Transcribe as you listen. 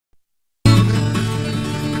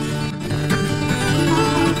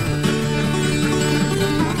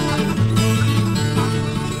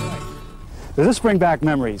Does this bring back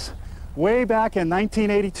memories? Way back in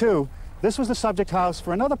 1982, this was the subject house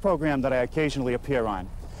for another program that I occasionally appear on.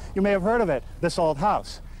 You may have heard of it, This Old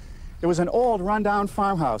House. It was an old, rundown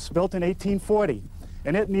farmhouse built in 1840,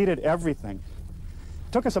 and it needed everything.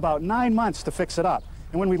 It took us about 9 months to fix it up,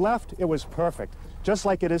 and when we left, it was perfect, just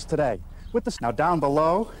like it is today. Now down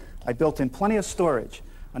below, I built in plenty of storage,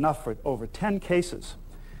 enough for over 10 cases.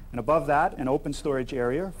 And above that, an open storage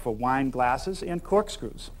area for wine glasses and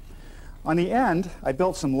corkscrews. On the end, I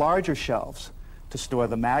built some larger shelves to store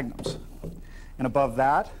the magnums. And above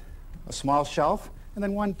that, a small shelf, and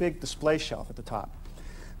then one big display shelf at the top.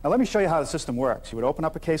 Now let me show you how the system works. You would open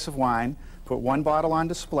up a case of wine, put one bottle on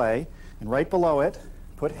display, and right below it,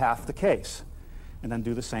 put half the case, and then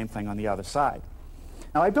do the same thing on the other side.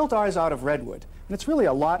 Now I built ours out of redwood, and it's really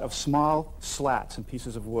a lot of small slats and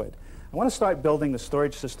pieces of wood. I want to start building the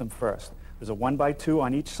storage system first. There's a 1x2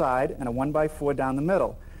 on each side and a 1x4 down the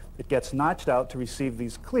middle. It gets notched out to receive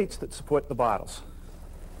these cleats that support the bottles.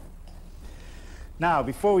 Now,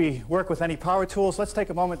 before we work with any power tools, let's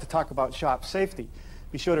take a moment to talk about shop safety.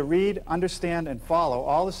 Be sure to read, understand, and follow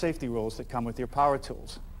all the safety rules that come with your power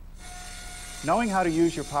tools. Knowing how to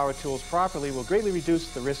use your power tools properly will greatly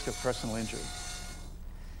reduce the risk of personal injury.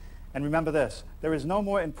 And remember this, there is no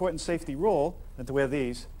more important safety rule than to wear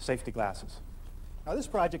these safety glasses. Now this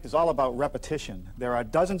project is all about repetition. There are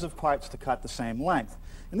dozens of parts to cut the same length.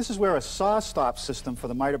 And this is where a saw stop system for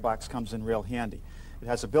the miter box comes in real handy. It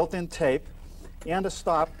has a built-in tape and a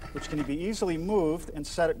stop which can be easily moved and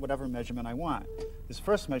set at whatever measurement I want. This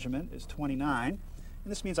first measurement is 29, and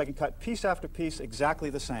this means I can cut piece after piece exactly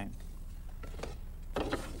the same.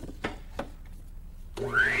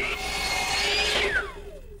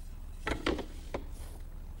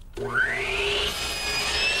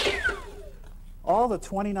 All the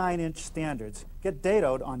 29-inch standards get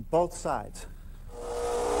dadoed on both sides.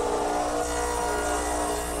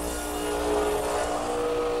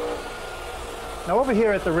 Now over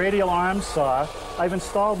here at the radial arm saw, I've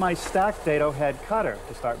installed my stacked dado head cutter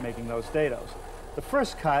to start making those dados. The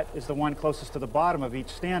first cut is the one closest to the bottom of each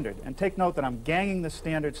standard, and take note that I'm ganging the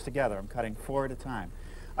standards together. I'm cutting 4 at a time.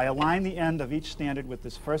 I align the end of each standard with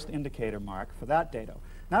this first indicator mark for that dado.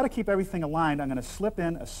 Now to keep everything aligned, I'm going to slip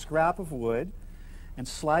in a scrap of wood and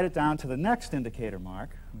slide it down to the next indicator mark,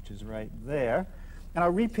 which is right there, and I'll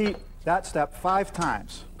repeat that step 5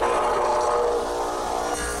 times.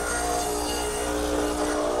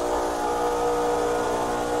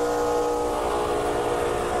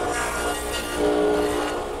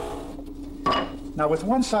 Now with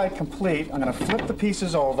one side complete, I'm going to flip the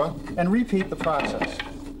pieces over and repeat the process.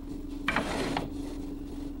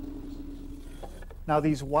 Now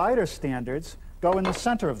these wider standards go in the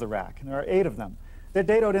center of the rack, and there are 8 of them. They're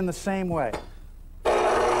dadoed in the same way.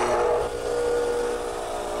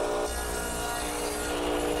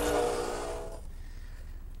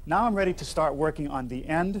 Now I'm ready to start working on the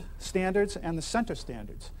end standards and the center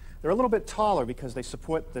standards. They're a little bit taller because they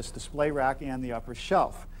support this display rack and the upper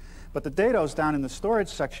shelf. But the dados down in the storage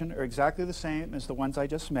section are exactly the same as the ones I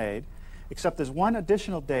just made, except there's one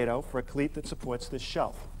additional dado for a cleat that supports this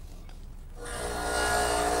shelf.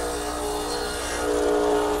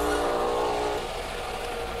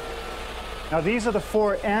 Now these are the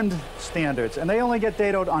 4 end standards, and they only get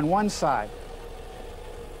dadoed on one side.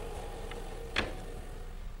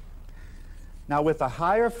 Now with a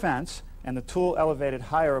higher fence and the tool elevated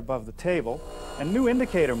higher above the table and new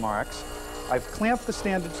indicator marks, I've clamped the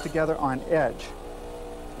standards together on edge.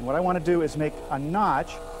 And what I want to do is make a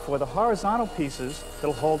notch for the horizontal pieces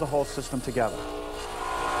that'll hold the whole system together.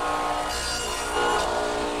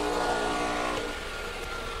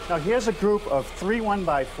 Now here's a group of 3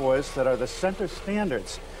 1x4s that are the center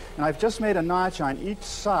standards. And I've just made a notch on each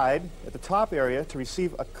side at the top area to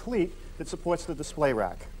receive a cleat that supports the display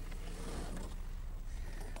rack.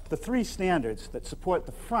 The 3 standards that support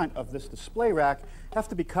the front of this display rack have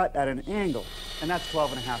to be cut at an angle, and that's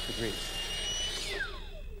 12.5 degrees.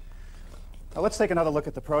 Now let's take another look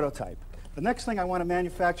at the prototype. The next thing I want to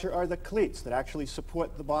manufacture are the cleats that actually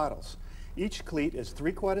support the bottles. Each cleat is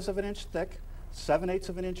 3/4 of an inch thick, 7/8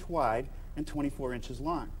 of an inch wide, and 24 inches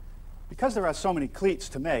long. Because there are so many cleats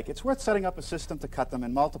to make, it's worth setting up a system to cut them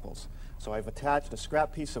in multiples. So I've attached a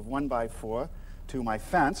scrap piece of 1x4 to my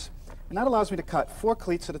fence, and that allows me to cut 4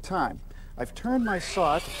 cleats at a time. I've turned my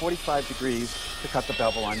saw to 45 degrees to cut the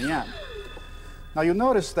bevel on the end. Now you'll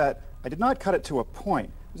notice that I did not cut it to a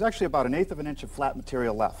point. There's actually about 1/8 of an inch of flat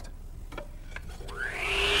material left.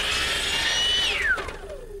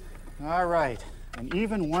 All right, an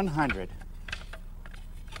even 100.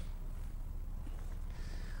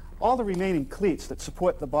 All the remaining cleats that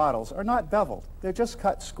support the bottles are not beveled. They're just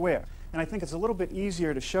cut square. and I think it's a little bit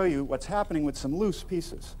easier to show you what's happening with some loose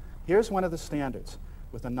pieces. Here's one of the standards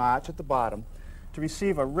with a notch at the bottom to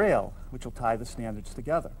receive a rail which will tie the standards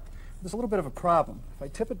together. There's a little bit of a problem. If I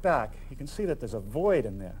tip it back, you can see that there's a void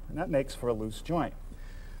in there, and that makes for a loose joint.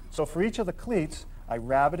 So for each of the cleats, I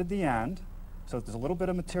rabbited the end so that there's a little bit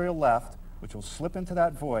of material left which will slip into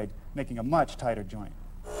that void, making a much tighter joint.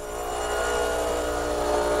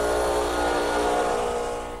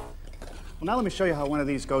 Well, now let me show you how one of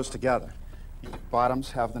these goes together. The bottoms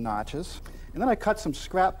have the notches. And then I cut some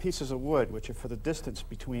scrap pieces of wood, which are for the distance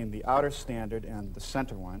between the outer standard and the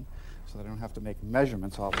center one, so that I don't have to make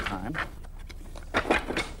measurements all the time.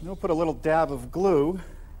 And we'll put a little dab of glue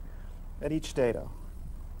at each dado.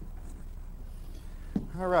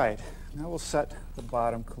 All right, now we'll set the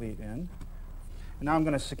bottom cleat in. And now I'm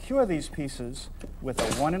going to secure these pieces with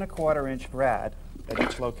a 1 1/4 inch brad at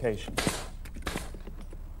each location.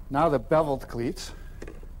 Now the beveled cleats.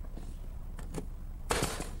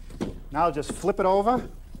 Now I'll just flip it over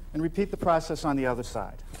and repeat the process on the other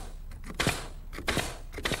side.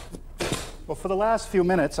 Well, for the last few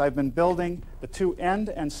minutes, I've been building the two end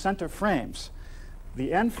and center frames.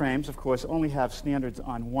 The end frames, of course, only have standards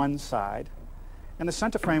on one side, and the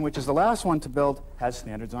center frame, which is the last one to build, has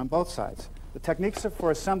standards on both sides. The techniques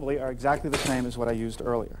for assembly are exactly the same as what I used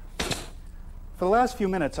earlier. For the last few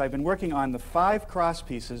minutes, I've been working on the 5 cross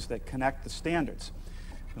pieces that connect the standards.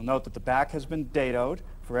 You'll note that the back has been dadoed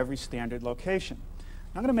for every standard location.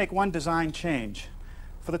 I'm going to make one design change.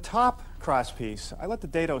 For the top cross piece, I let the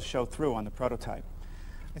dados show through on the prototype.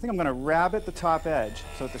 I think I'm going to rabbet the top edge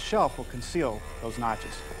so that the shelf will conceal those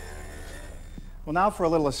notches. Well, now for a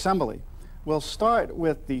little assembly. We'll start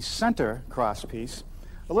with the center cross piece,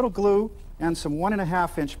 a little glue, and some 1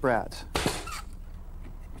 1/2 inch brads.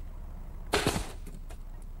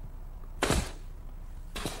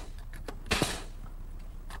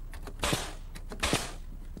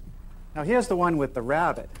 Now here's the one with the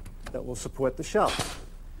rabbet that will support the shelf.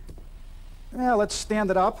 Now let's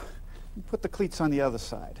stand it up and put the cleats on the other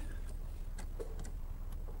side.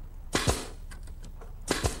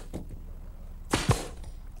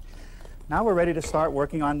 Now we're ready to start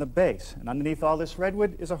working on the base, and underneath all this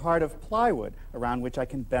redwood is a heart of plywood around which I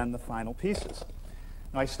can bend the final pieces.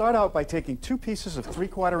 Now I start out by taking 2 pieces of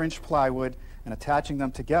 3/4 inch plywood and attaching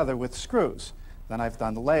them together with screws. Then I've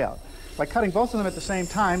done the layout. By cutting both of them at the same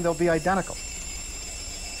time, they'll be identical.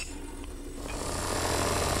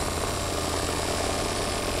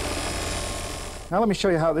 Now let me show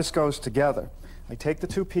you how this goes together. I take the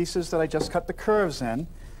 2 pieces that I just cut the curves in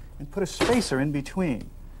and put a spacer in between.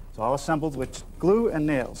 It's all assembled with glue and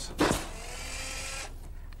nails.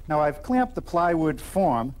 Now I've clamped the plywood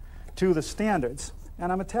form to the standards,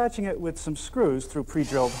 and I'm attaching it with some screws through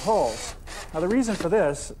pre-drilled holes. Now the reason for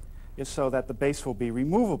this is so that the base will be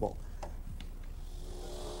removable.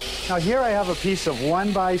 Now here I have a piece of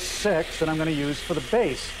 1 by 6 that I'm going to use for the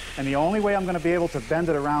base, and the only way I'm going to be able to bend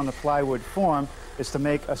it around the plywood form is to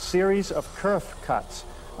make a series of kerf cuts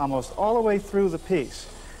almost all the way through the piece.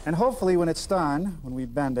 And hopefully when it's done, when we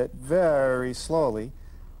bend it very slowly,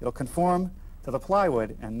 it'll conform to the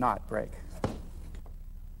plywood and not break.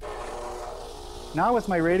 Now with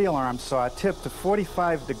my radial arm saw tipped to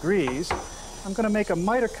 45 degrees, I'm going to make a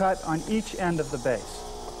miter cut on each end of the base.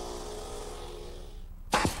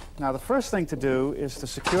 Now the first thing to do is to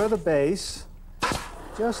secure the base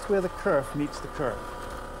just where the kerf meets the kerf.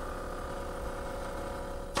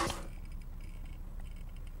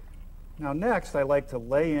 Now next I like to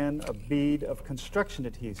lay in a bead of construction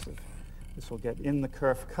adhesive. This will get in the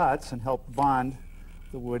kerf cuts and help bond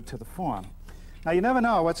the wood to the form. Now you never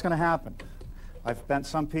know what's going to happen. I've bent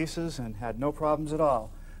some pieces and had no problems at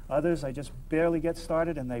all. Others, I just barely get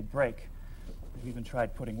started and they break. I've even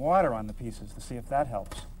tried putting water on the pieces to see if that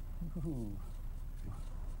helps. Ooh.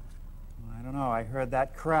 I don't know, I heard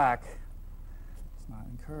that crack. It's not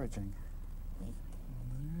encouraging. All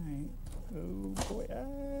right. Oh boy.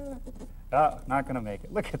 Oh, not going to make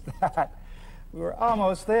it. Look at that. We were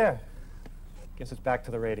almost there. Guess it's back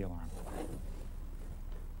to the radial arm.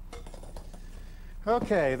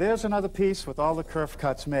 Okay, there's another piece with all the kerf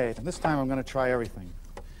cuts made. And this time I'm going to try everything.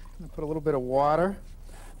 I'm going to put a little bit of water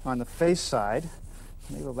on the face side.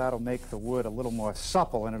 Maybe that'll make the wood a little more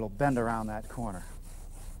supple and it'll bend around that corner.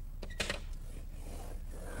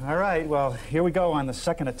 All right, well, here we go on the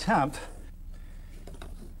second attempt.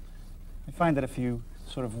 I find that if you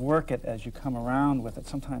sort of work it as you come around with it,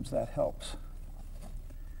 sometimes that helps.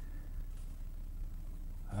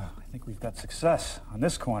 I think we've got success on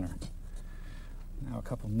this corner. Now a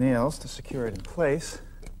couple nails to secure it in place.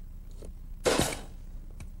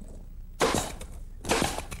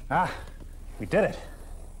 Ah, we did it.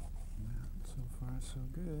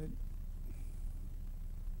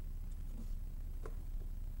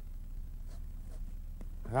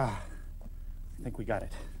 I think we got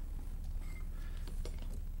it.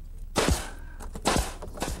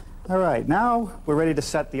 All right, now we're ready to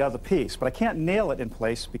set the other piece, but I can't nail it in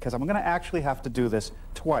place because I'm going to actually have to do this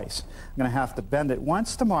twice. I'm going to have to bend it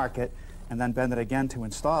once to mark it and then bend it again to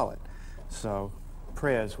install it. So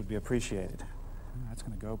prayers would be appreciated. That's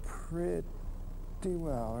going to go pretty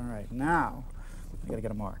well. All right, now I got to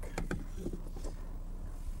get a mark.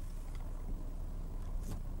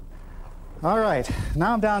 All right,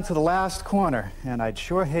 now I'm down to the last corner, and I'd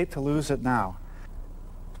sure hate to lose it now.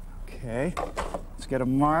 Okay, let's get a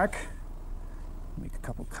mark, make a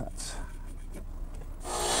couple cuts.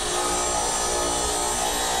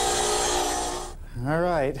 All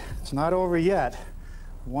right, it's not over yet.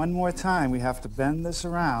 One more time, we have to bend this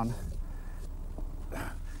around.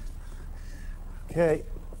 Okay.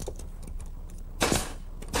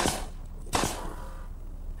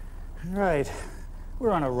 All right, we're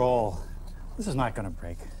on a roll. This is not going to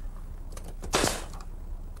break.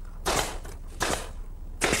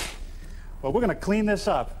 Well, we're going to clean this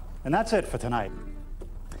up, and that's it for tonight.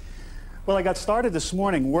 Well, I got started this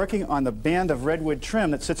morning working on the band of redwood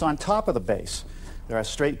trim that sits on top of the base. There are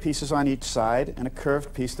straight pieces on each side and a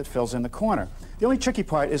curved piece that fills in the corner. The only tricky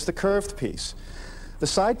part is the curved piece. The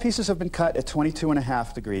side pieces have been cut at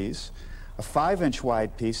 22.5 degrees. A 5-inch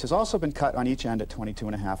wide piece has also been cut on each end at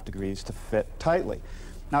 22.5 degrees to fit tightly.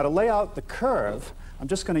 Now, to lay out the curve, I'm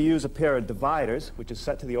just going to use a pair of dividers, which is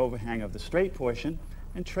set to the overhang of the straight portion,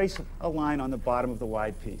 and trace a line on the bottom of the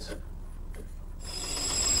wide piece.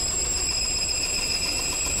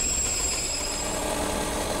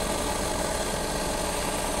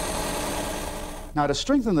 Now, to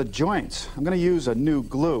strengthen the joints, I'm going to use a new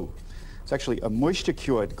glue. It's actually a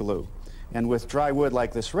moisture-cured glue. And with dry wood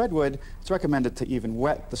like this redwood, it's recommended to even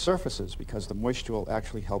wet the surfaces because the moisture will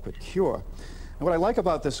actually help it cure. And what I like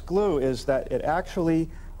about this glue is that it actually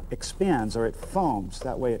expands, or it foams.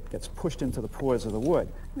 That way it gets pushed into the pores of the wood.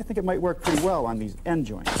 I think it might work pretty well on these end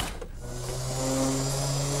joints.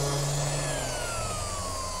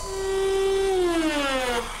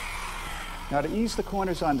 Now, to ease the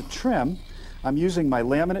corners on the trim, I'm using my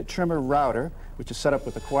laminate trimmer router, which is set up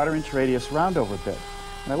with a 1/4-inch radius roundover bit.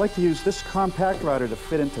 And I like to use this compact router to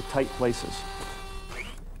fit into tight places.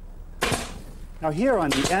 Now, here on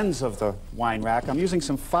the ends of the wine rack, I'm using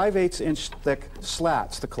some 5/8-inch thick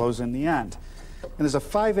slats to close in the end. And there's a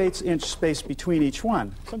 5/8-inch space between each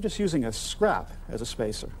one, so I'm just using a scrap as a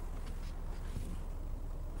spacer.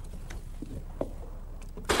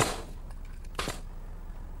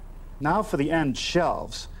 Now for the end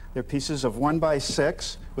shelves. They're pieces of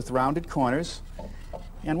 1x6 with rounded corners.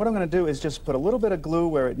 And what I'm going to do is just put a little bit of glue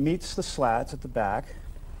where it meets the slats at the back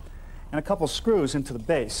and a couple screws into the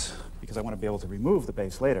base, because I want to be able to remove the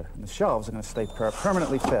base later. And the shelves are going to stay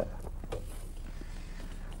permanently fit.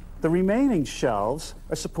 The remaining shelves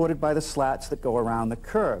are supported by the slats that go around the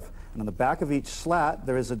curve. And on the back of each slat,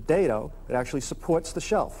 there is a dado that actually supports the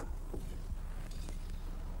shelf.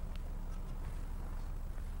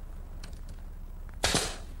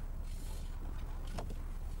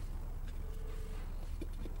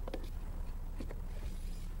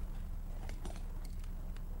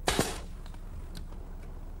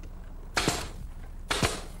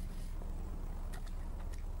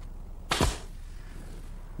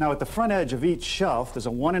 Now, at the front edge of each shelf, there's a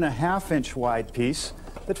 1.5-inch wide piece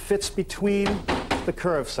that fits between the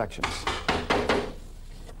curved sections.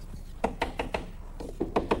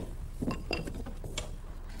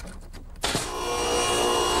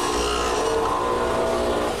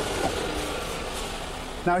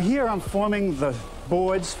 Now, here I'm forming the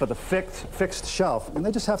boards for the fixed shelf, and they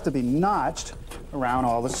just have to be notched around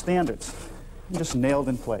all the standards and just nailed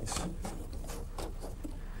in place.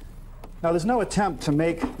 Now, there's no attempt to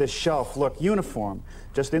make this shelf look uniform,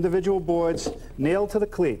 just individual boards nailed to the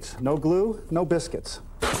cleats. No glue, no biscuits.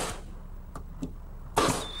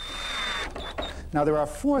 Now, there are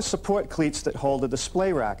 4 support cleats that hold a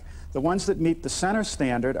display rack. The ones that meet the center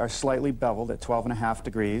standard are slightly beveled at 12.5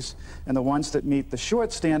 degrees, and the ones that meet the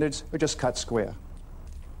short standards are just cut square.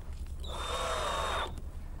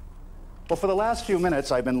 Well, for the last few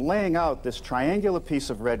minutes, I've been laying out this triangular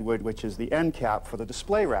piece of redwood, which is the end cap for the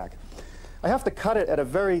display rack. I have to cut it at a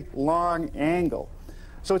very long angle,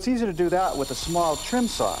 so it's easy to do that with a small trim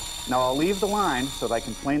saw. Now, I'll leave the line so that I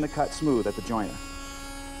can plane the cut smooth at the joiner.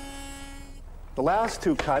 The last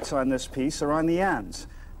 2 cuts on this piece are on the ends,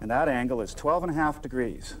 and that angle is 12.5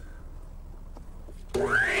 degrees. A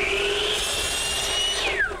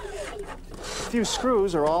few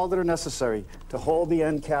screws are all that are necessary to hold the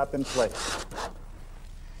end cap in place.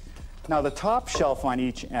 Now, the top shelf on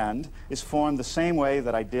each end is formed the same way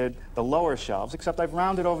that I did the lower shelves, except I've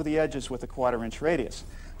rounded over the edges with a 1/4-inch radius.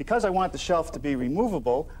 Because I want the shelf to be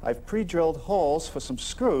removable, I've pre-drilled holes for some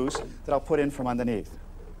screws that I'll put in from underneath.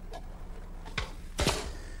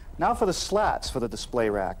 Now for the slats for the display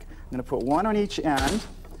rack. I'm going to put one on each end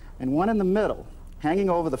and one in the middle, hanging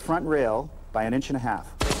over the front rail by 1.5 inches.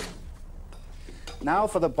 Now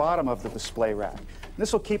for the bottom of the display rack.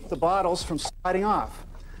 This will keep the bottles from sliding off.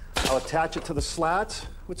 I'll attach it to the slats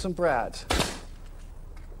with some brads.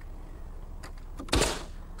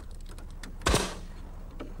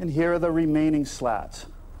 And here are the remaining slats.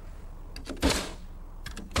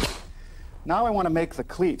 Now I want to make the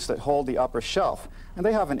cleats that hold the upper shelf, and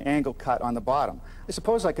they have an angle cut on the bottom. I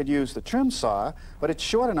suppose I could use the trim saw, but it's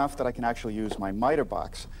short enough that I can actually use my miter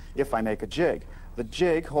box if I make a jig. The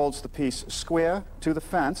jig holds the piece square to the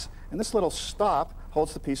fence, and this little stop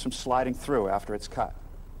holds the piece from sliding through after it's cut.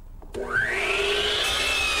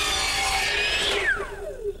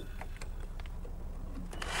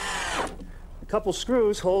 A couple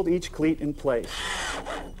screws hold each cleat in place.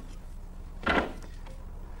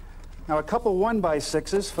 Now a couple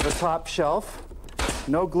 1x6s for the top shelf.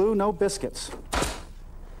 No glue, no biscuits.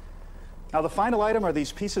 Now the final item are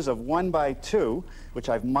these pieces of 1x2, which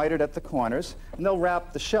I've mitered at the corners, and they'll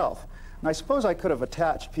wrap the shelf. And I suppose I could have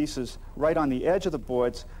attached pieces right on the edge of the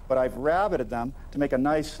boards, but I've rabbited them to make a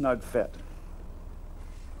nice snug fit.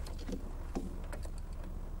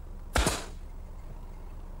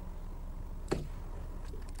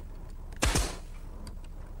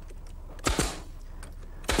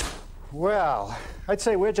 Well, I'd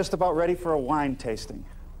say we're just about ready for a wine tasting.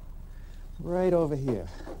 Right over here.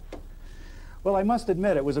 Well, I must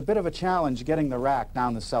admit it was a bit of a challenge getting the rack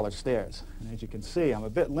down the cellar stairs. And as you can see, I'm a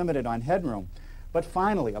bit limited on headroom. But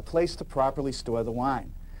finally, a place to properly store the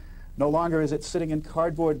wine. No longer is it sitting in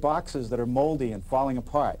cardboard boxes that are moldy and falling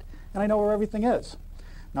apart. And I know where everything is.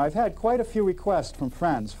 Now, I've had quite a few requests from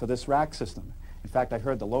friends for this rack system. In fact, I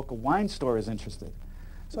heard the local wine store is interested.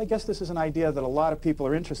 So I guess this is an idea that a lot of people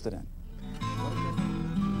are interested in.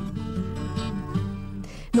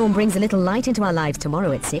 Norm brings a little light into our lives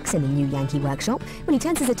tomorrow at 6 in the new Yankee workshop when he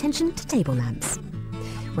turns his attention to table lamps.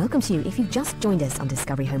 Welcome to you if you've just joined us on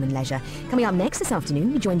Discovery Home and Leisure. Coming up next this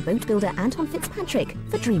afternoon, we join boat builder Anton Fitzpatrick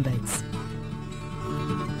for Dreamboats.